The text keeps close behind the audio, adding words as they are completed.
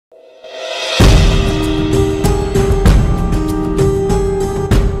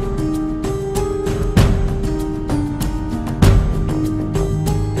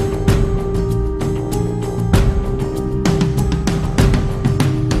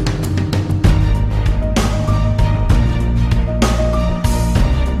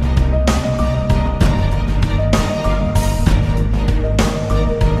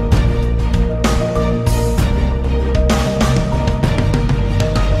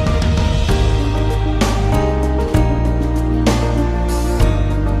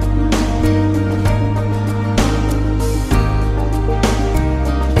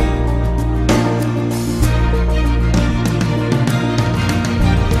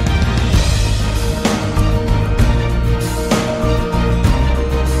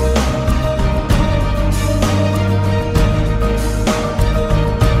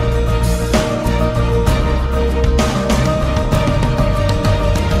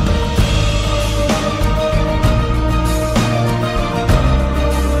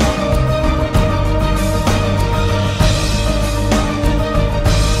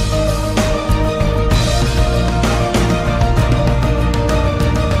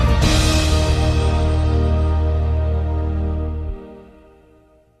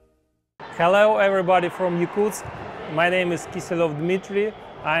Hello everybody from Yakutsk. My name is Kiselov Dmitry.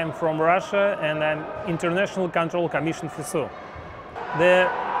 I am from Russia and I'm International Control Commission FISU. The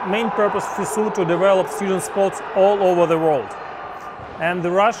main purpose of FISU to develop student sports all over the world. And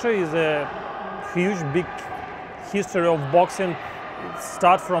Russia is a huge, big history of boxing. It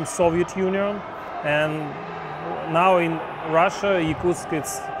starts from Soviet Union, and now in Russia, Yakutsk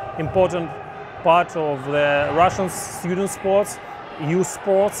is important part of the Russian student sports, youth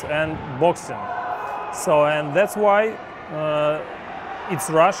sports and boxing. So, and that's why it's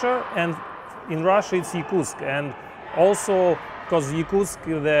Russia, and in Russia it's Yakutsk, and also because Yakutsk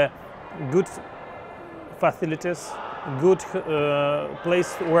is the good facilities, good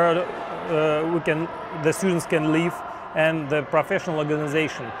place where the students can live, and the professional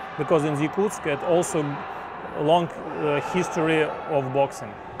organization, because in Yakutsk it also a long history of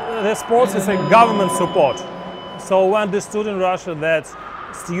boxing. The sports is a government support, so we understood in Russia that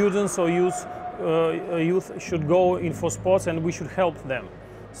students or youth should go in for sports and we should help them.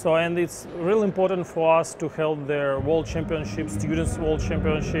 So, and it's really important for us to help their world championship, students' world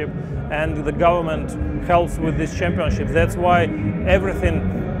championship, and the government helps with this championship. That's why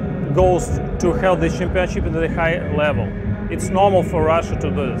everything goes to help this championship at the high level. It's normal for Russia to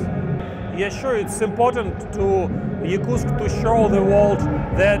do this. Yeah, sure, it's important to Yakutsk to show the world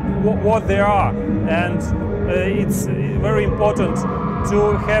that what they are, and it's very important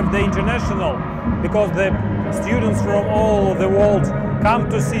to have the international, because the students from all over the world come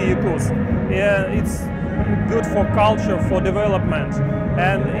to see Yakutsk. Yeah, it's good for culture, for development,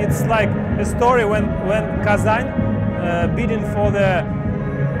 and it's like a story when Kazan bidding for the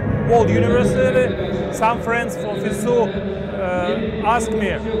World University. Some friends from FISU asked me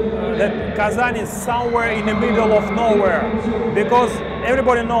that Kazan is somewhere in the middle of nowhere, because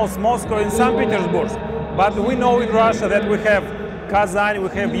everybody knows Moscow and St. Petersburg, but we know in Russia that we have Kazan, we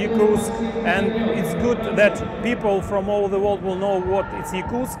have Yakutsk, and it's good that people from all over the world will know what it's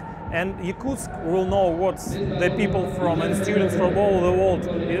Yakutsk, and Yakutsk will know what the people from and students from all over the world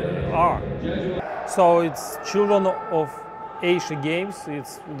are. So it's Children of Asia Games.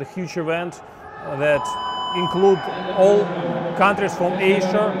 It's the huge event that include all countries from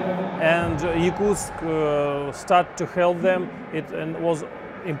Asia, and Yakutsk start to help them. It was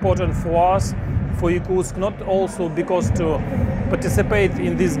important for us, for Yakutsk, not also because to participate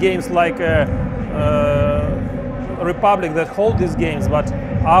in these games like a republic that hold these games, but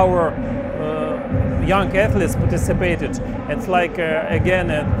our young athletes participated. It's like again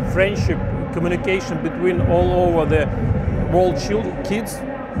a friendship, communication between all over the world kids,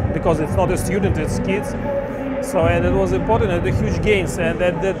 because it's not a student, it's kids. So, and it was important at the huge games, and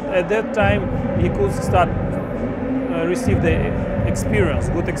at that time Yakutsk start receive the experience,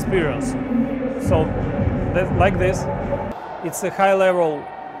 good experience. So like this, it's a high-level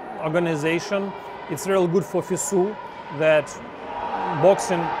organization. It's really good for FISU that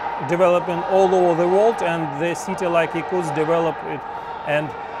boxing developing all over the world, and the city like Yakutsk develop it and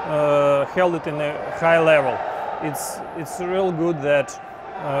held it in a high level. It's real good that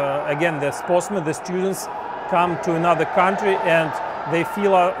again the sportsmen, the students come to another country and they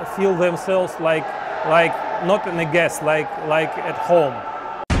feel themselves like not in a guest, like at home.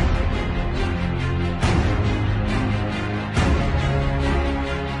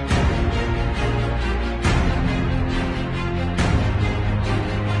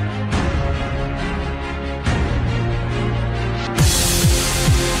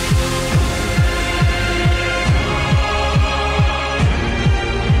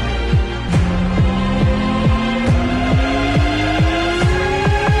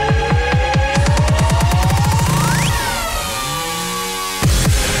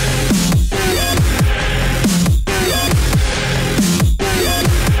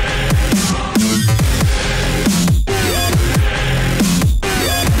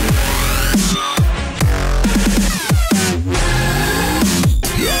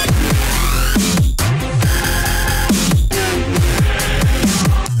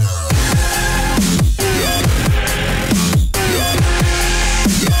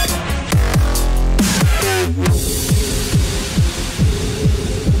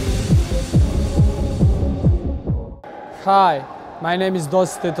 Hi, my name is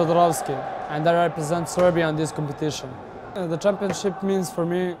Dosite Todorovsky and I represent Serbia in this competition. The championship means for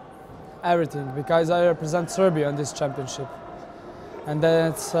me everything, because I represent Serbia in this championship. And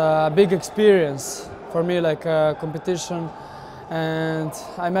that's a big experience for me, like a competition. And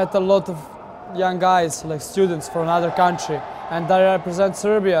I met a lot of young guys, like students from another country, and I represent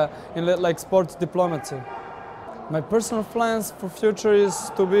Serbia in like sports diplomacy. My personal plans for future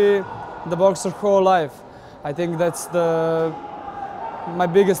is to be the boxer whole life. I think that's my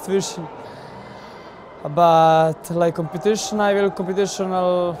biggest vision But like competition, I will competition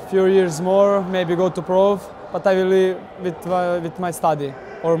a few years more, maybe go to pro, but I will live with my study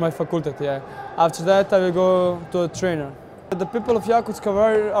or my faculty. Yeah. After that, I will go to a trainer. The people of Yakutsk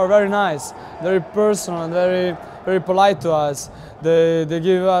are very nice, very personal and very polite to us. They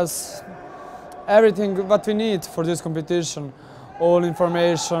give us everything what we need for this competition, all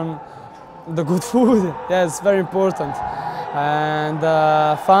information, the good food. Yes, very important. And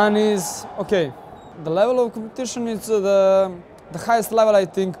fun is okay. The level of competition is the highest level, I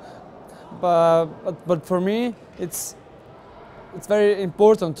think. But for me, it's very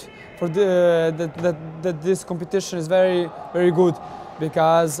important for that this competition is very good,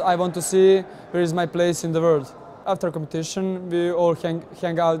 because I want to see where is my place in the world. After competition, we all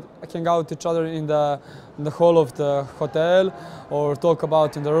hang out each other in the hall of the hotel, or talk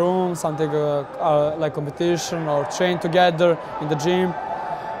about in the room something like competition, or train together in the gym.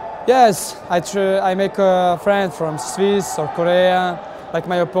 Yes, I make a friend from Swiss or Korea. Like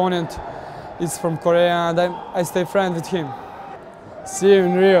my opponent is from Korea, and I stay friend with him. See you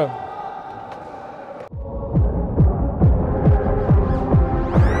in Rio.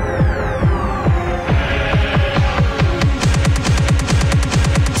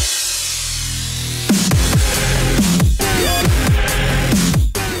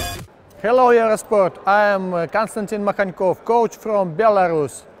 Hello Eurosport, I am Konstantin Makhankov, coach from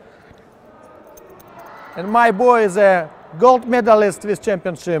Belarus. And my boy is a gold medalist with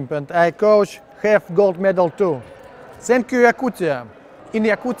championship, and I coach have gold medal too. Thank you Yakutia. In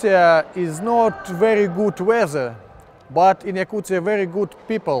Yakutia is not very good weather, but in Yakutia very good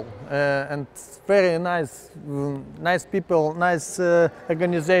people and very nice people, nice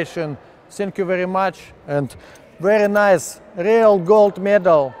organization. Thank you very much, and very nice real gold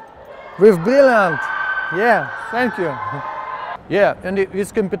medal with brilliant. Yeah, thank you. Yeah, and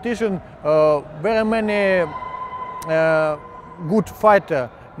this competition, very many good fighter.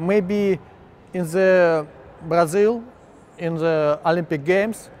 Maybe in the Brazil, in the Olympic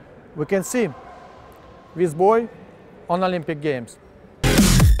Games, we can see this boy on Olympic Games.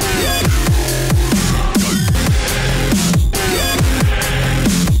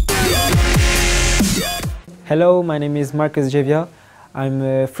 Hello, my name is Marcus Jevia. I'm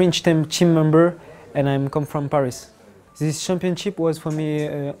a French team member, and I come from Paris. This championship was for me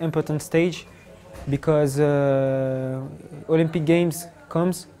an important stage, because Olympic Games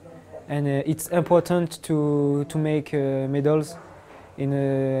comes, and it's important to make medals in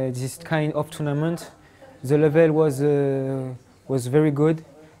this kind of tournament. The level was very good,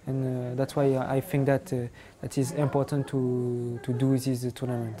 and that's why I think that that is important to do this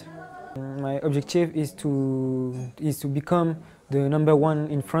tournament. My objective is to become the #1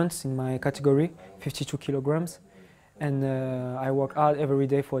 in France in my category, 52 kilograms, and I work hard every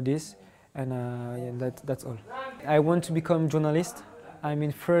day for this, and yeah, that's all. I want to become journalist. I'm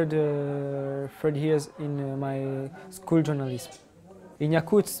in third years in my school journalism. In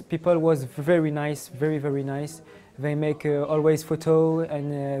Yakutsk, people was very nice, very nice. They make always photo,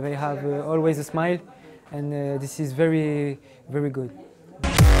 and they have always a smile, and this is very good.